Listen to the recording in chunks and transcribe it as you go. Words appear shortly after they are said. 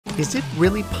Is it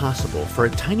really possible for a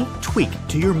tiny tweak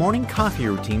to your morning coffee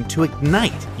routine to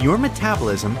ignite your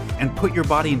metabolism and put your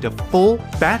body into full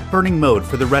fat-burning mode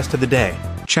for the rest of the day?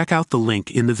 Check out the link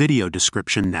in the video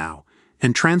description now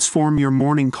and transform your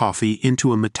morning coffee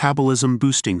into a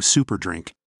metabolism-boosting super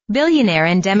drink. Billionaire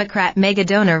and Democrat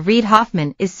mega-donor Reid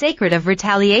Hoffman is sacred of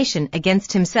retaliation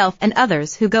against himself and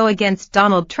others who go against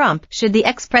Donald Trump should the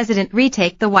ex-president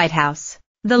retake the White House.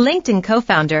 The LinkedIn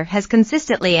co-founder has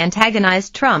consistently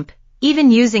antagonized Trump,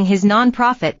 even using his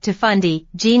non-profit to fund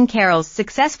Jean Carroll's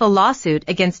successful lawsuit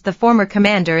against the former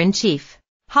commander-in-chief.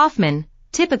 Hoffman,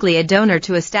 typically a donor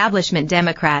to establishment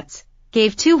Democrats,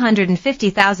 gave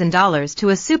 $250,000 to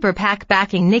a super PAC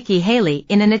backing Nikki Haley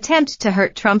in an attempt to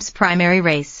hurt Trump's primary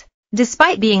race.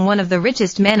 Despite being one of the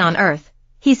richest men on earth,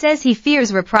 he says he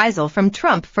fears reprisal from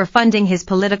Trump for funding his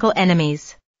political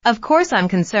enemies. "Of course I'm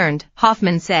concerned,"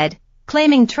 Hoffman said,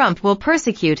 claiming Trump will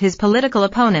persecute his political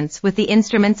opponents with the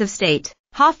instruments of state.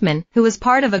 Hoffman, who was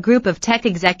part of a group of tech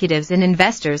executives and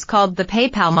investors called the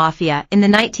PayPal Mafia in the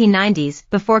 1990s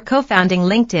before co-founding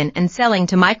LinkedIn and selling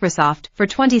to Microsoft for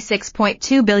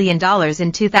 $26.2 billion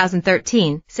in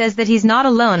 2013, says that he's not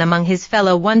alone among his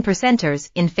fellow one-percenters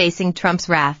in facing Trump's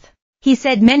wrath. He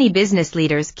said many business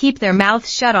leaders keep their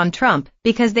mouths shut on Trump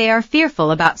because they are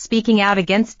fearful about speaking out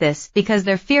against this because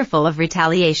they're fearful of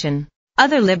retaliation.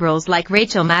 Other liberals like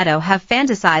Rachel Maddow have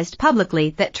fantasized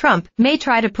publicly that Trump may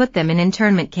try to put them in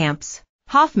internment camps.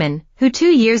 Hoffman, who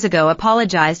 2 years ago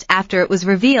apologized after it was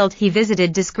revealed he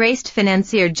visited disgraced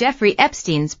financier Jeffrey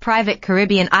Epstein's private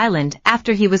Caribbean island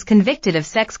after he was convicted of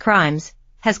sex crimes,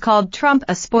 has called Trump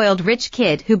a spoiled rich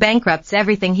kid who bankrupts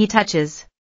everything he touches,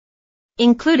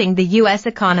 including the U.S.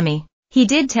 economy. He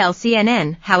did tell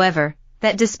CNN, however,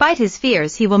 that despite his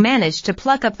fears he will manage to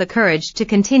pluck up the courage to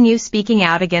continue speaking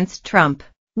out against Trump.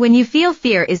 "When you feel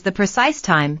fear is the precise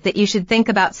time that you should think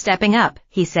about stepping up,"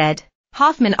 he said.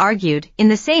 Hoffman argued, in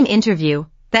the same interview,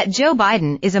 that Joe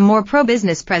Biden is a more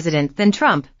pro-business president than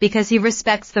Trump because he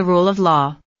respects the rule of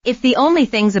law. "If the only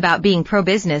things about being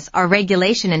pro-business are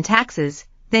regulation and taxes,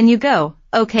 then you go,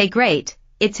 okay great,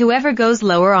 it's whoever goes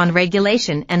lower on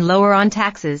regulation and lower on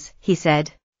taxes," he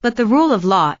said. But the rule of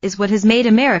law is what has made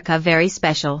America very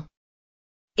special.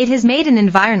 It has made an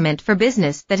environment for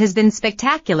business that has been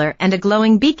spectacular and a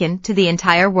glowing beacon to the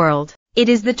entire world. It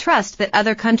is the trust that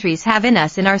other countries have in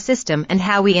us in our system and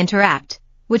how we interact,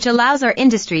 which allows our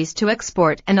industries to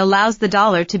export and allows the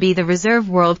dollar to be the reserve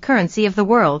world currency of the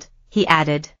world, he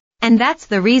added. And that's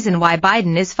the reason why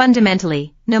Biden is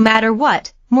fundamentally, no matter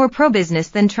what, more pro-business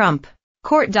than Trump.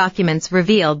 Court documents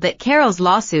revealed that Carroll's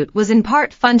lawsuit was in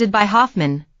part funded by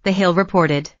Hoffman, The Hill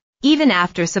reported. Even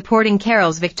after supporting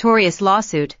Carroll's victorious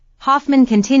lawsuit, Hoffman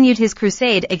continued his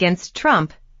crusade against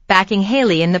Trump, backing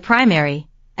Haley in the primary,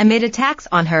 amid attacks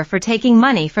on her for taking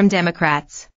money from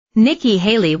Democrats. Nikki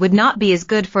Haley would not be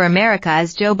as good for America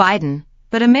as Joe Biden,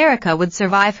 but America would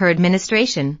survive her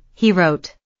administration, he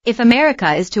wrote. If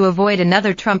America is to avoid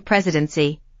another Trump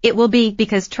presidency, it will be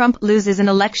because Trump loses an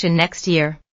election next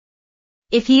year.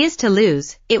 If he is to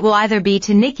lose, it will either be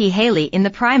to Nikki Haley in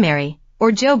the primary,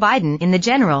 or Joe Biden in the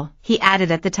general, he added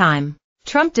at the time.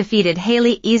 Trump defeated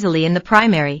Haley easily in the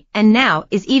primary, and now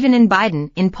is even in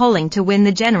Biden in polling to win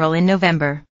the general in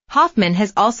November. Hoffman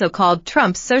has also called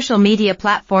Trump's social media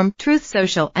platform Truth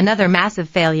Social another massive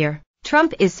failure.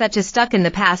 Trump is such a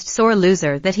stuck-in-the-past sore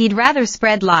loser that he'd rather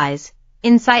spread lies,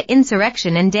 incite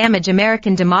insurrection and damage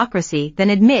American democracy than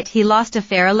admit he lost a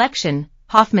fair election,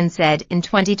 Hoffman said in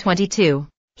 2022.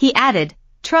 He added,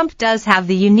 Trump does have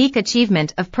the unique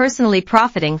achievement of personally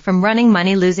profiting from running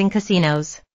money-losing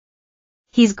casinos.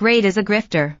 He's great as a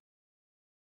grifter.